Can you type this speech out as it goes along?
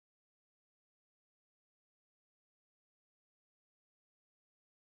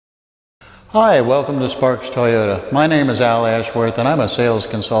Hi, welcome to Sparks Toyota. My name is Al Ashworth and I'm a sales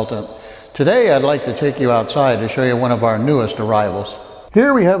consultant. Today I'd like to take you outside to show you one of our newest arrivals.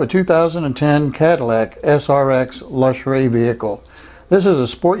 Here we have a 2010 Cadillac SRX luxury vehicle. This is a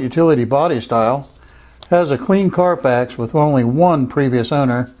sport utility body style, has a clean Carfax with only one previous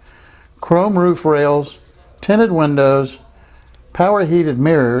owner, chrome roof rails, tinted windows, power heated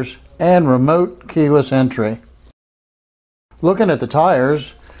mirrors, and remote keyless entry. Looking at the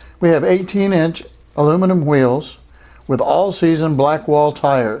tires, we have 18-inch aluminum wheels with all-season black wall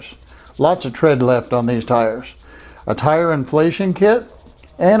tires. Lots of tread left on these tires. A tire inflation kit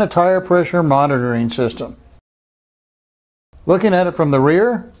and a tire pressure monitoring system. Looking at it from the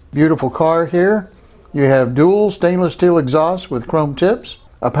rear, beautiful car here. You have dual stainless steel exhaust with chrome tips,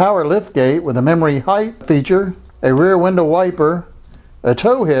 a power lift gate with a memory height feature, a rear window wiper, a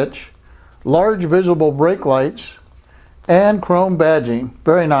tow hitch, large visible brake lights, and chrome badging.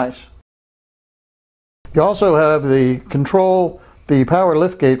 Very nice. You also have the power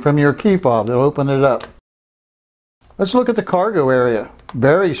lift gate from your key fob to open it up. Let's look at the cargo area.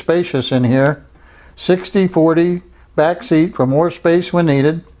 Very spacious in here. 60/40 back seat for more space when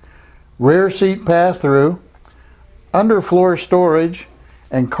needed. Rear seat pass-through, underfloor storage,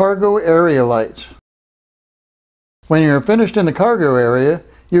 and cargo area lights. When you're finished in the cargo area,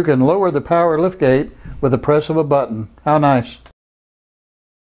 you can lower the power lift gate with the press of a button. How nice.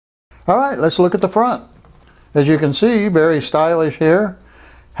 Alright, let's look at the front. As you can see, very stylish here.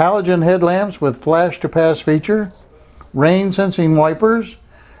 Halogen headlamps with flash to pass feature, rain sensing wipers,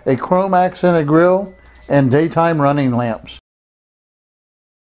 a chrome accented grille, and daytime running lamps.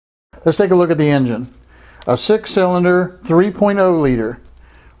 Let's take a look at the engine. A 6-cylinder 3.0 liter.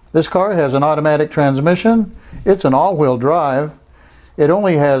 This car has an automatic transmission. It's an all-wheel drive. It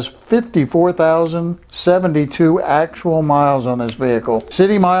only has 54,072 actual miles on this vehicle.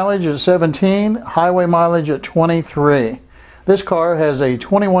 City mileage is 17, highway mileage at 23. This car has a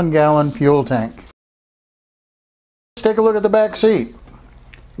 21-gallon fuel tank. Let's take a look at the back seat.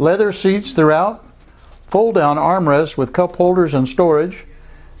 Leather seats throughout, fold-down armrests with cup holders and storage,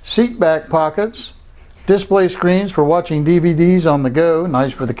 seat back pockets, display screens for watching DVDs on the go,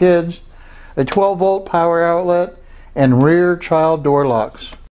 nice for the kids, a 12-volt power outlet, and rear child door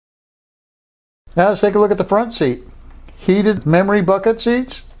locks. Now let's take a look at the front seat. Heated memory bucket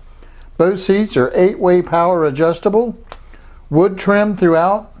seats. Both seats are 8-way power adjustable. Wood trim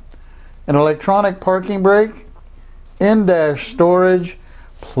throughout. An electronic parking brake. In-dash storage.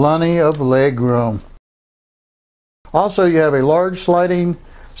 Plenty of leg room. Also, you have a large sliding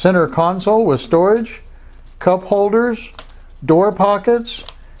center console with storage, cup holders, door pockets,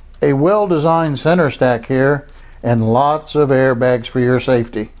 a well-designed center stack here, and lots of airbags for your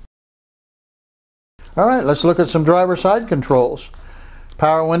safety. Alright, let's look at some driver side controls.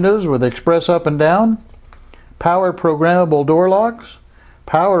 Power windows with express up and down, power programmable door locks,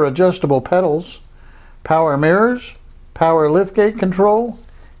 power adjustable pedals, power mirrors, power liftgate control,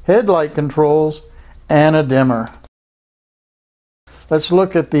 headlight controls, and a dimmer. Let's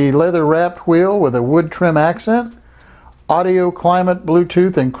look at the leather wrapped wheel with a wood trim accent, audio, climate,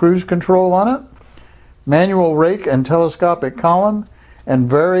 Bluetooth, and cruise control on it, manual rake and telescopic column, and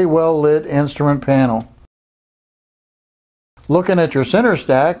very well lit instrument panel. Looking at your center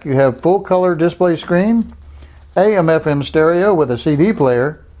stack, you have full color display screen, AM/FM stereo with a CD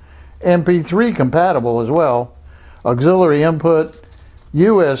player, MP3 compatible as well, auxiliary input,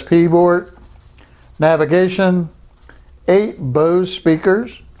 USB port, navigation, 8 Bose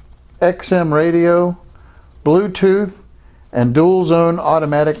speakers, XM radio, Bluetooth, and dual zone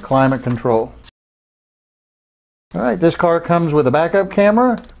automatic climate control. Alright, this car comes with a backup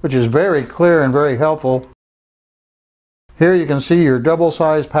camera, which is very clear and very helpful. Here you can see your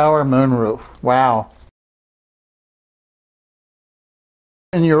double-size power moonroof. Wow!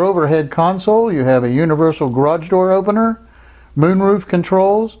 In your overhead console, you have a universal garage door opener, moonroof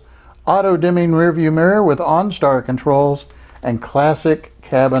controls, auto-dimming rearview mirror with OnStar controls, and classic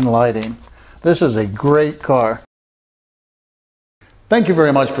cabin lighting. This is a great car. Thank you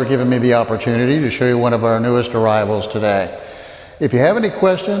very much for giving me the opportunity to show you one of our newest arrivals today. If you have any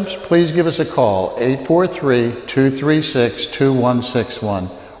questions, please give us a call, 843-236-2161,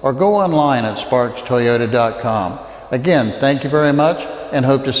 or go online at sparkstoyota.com. Again, thank you very much and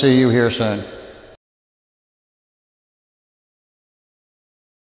hope to see you here soon.